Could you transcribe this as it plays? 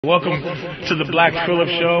Welcome to the Black Phillip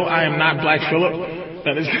Show. I am not Black Phillip.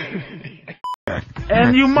 That is.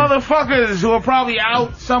 And you motherfuckers who are probably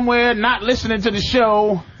out somewhere not listening to the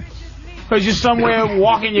show because you're somewhere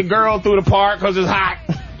walking your girl through the park because it's hot.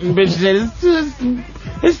 And bitch said,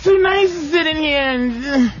 it's too nice to sit in here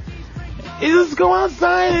and just go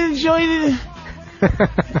outside and enjoy it.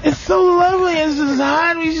 It's so lovely. It's just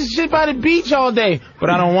hot. We just sit by the beach all day. But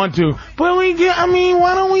I don't want to. But why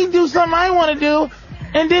don't we do something I want to do?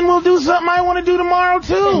 And then we'll do something I want to do tomorrow,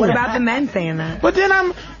 too. What about the men saying that? But then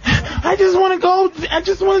I just want to go, I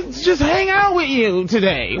just want to just hang out with you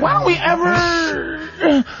today. Why don't we ever,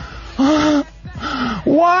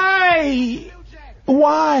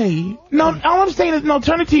 why? No, all I'm saying is, no,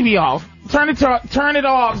 turn the TV off. Turn it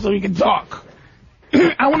off so we can talk.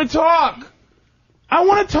 I want to talk.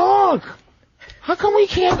 How come we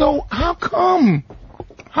can't go, how come?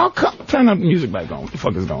 Turn the music back on. What the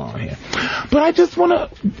fuck is going on here? But I just want to...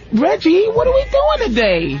 Reggie, what are we doing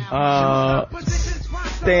today?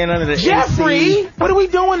 Staying under the Jeffrey, AC. what are we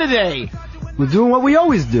doing today? We're doing what we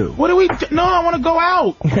always do. What are we... No, I want to go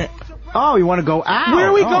out. Oh, you want to go out? Where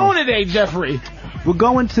are we going today, Jeffrey? We're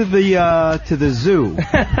going to the zoo.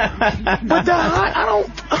 But I don't...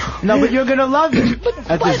 No, but you're going to love it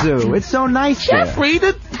at the zoo. It's so nice Jeffrey,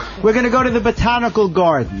 there. We're going to go to the botanical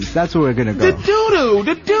gardens. That's where we're going to go. The doo-doo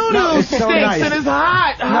No, it's stinks so nice. and it's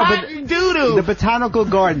hot and doo-doo. The botanical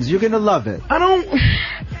gardens, you're going to love it. I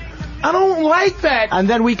don't like that. And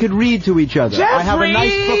then we could read to each other. Jeffrey, I have a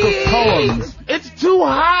nice book of poems. It's too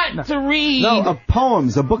hot to read. No, a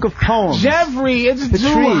book of poems. Jeffrey, it's Patrice.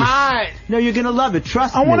 too hot. No, you're going to love it.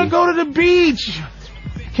 Trust me. I want to go to the beach.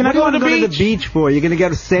 Can I go to the beach? What do you want to go to the beach for? You're going to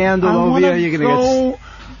get a sand all over you? You're going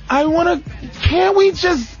to get... Can't we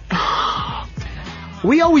just...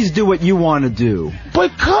 We always do what you want to do.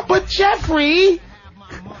 But Jeffrey...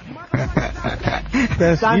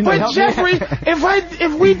 Jeffrey,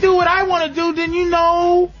 if we do what I want to do, then you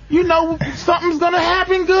know something's gonna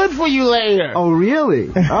happen good for you later. Oh, really?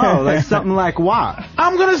 Oh, like something like what?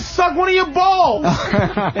 I'm gonna suck one of your balls.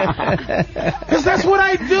 Cause that's what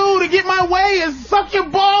I do to get my way, is suck your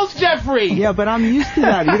balls, Jeffrey. Yeah, but I'm used to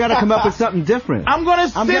that. You gotta come up with something different. I'm gonna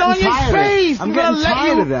sit on your face. I'm getting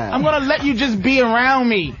tired of that. I'm gonna let you just be around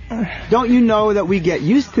me. Don't you know that we get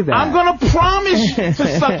used to that? I'm gonna promise to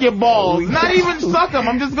suck your balls. Not even suck them.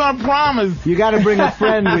 I'm just gonna promise. You gotta bring a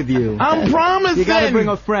friend with you. I'm promising. You gotta bring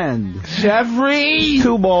a friend. Jeffrey.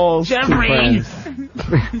 2 balls. Jeffrey.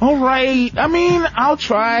 All right. I'll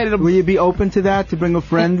try to... Will you be open to that, to bring a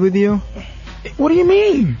friend with you? What do you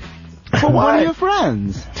mean? For what? One of your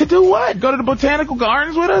friends. To do what? Go to the botanical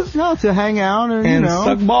gardens with us? No, to hang out and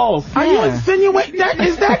suck balls. Are you insinuating that?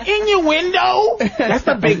 Is that innuendo? That's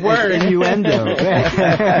a big word. Innuendo.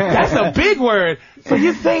 That's a big word. So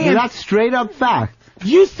you're saying... That's straight up fact.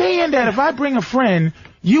 You saying that if I bring a friend,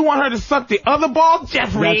 you want her to suck the other ball,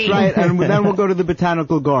 Jeffrey? That's right, and then we'll go to the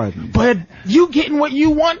botanical garden. But you getting what you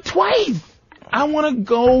want twice. I want to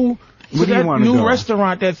go to that new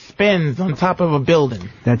restaurant that spins on top of a building.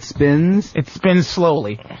 That spins? It spins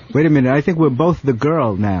slowly. Wait a minute, I think we're both the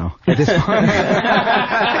girl now at this point.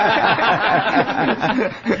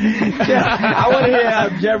 I want to hear how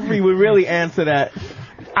Jeffrey would really answer that.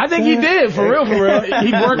 I think he did, for real.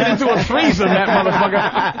 He'd work it into a threesome, that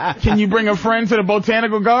motherfucker. Can you bring a friend to the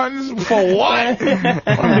botanical gardens? For what?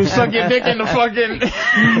 You suck your dick in the fucking...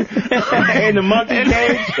 in the monkey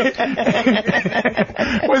cage?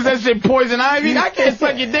 What's that shit, poison ivy? I can't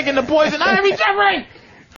suck your dick in the poison ivy, Jeffrey!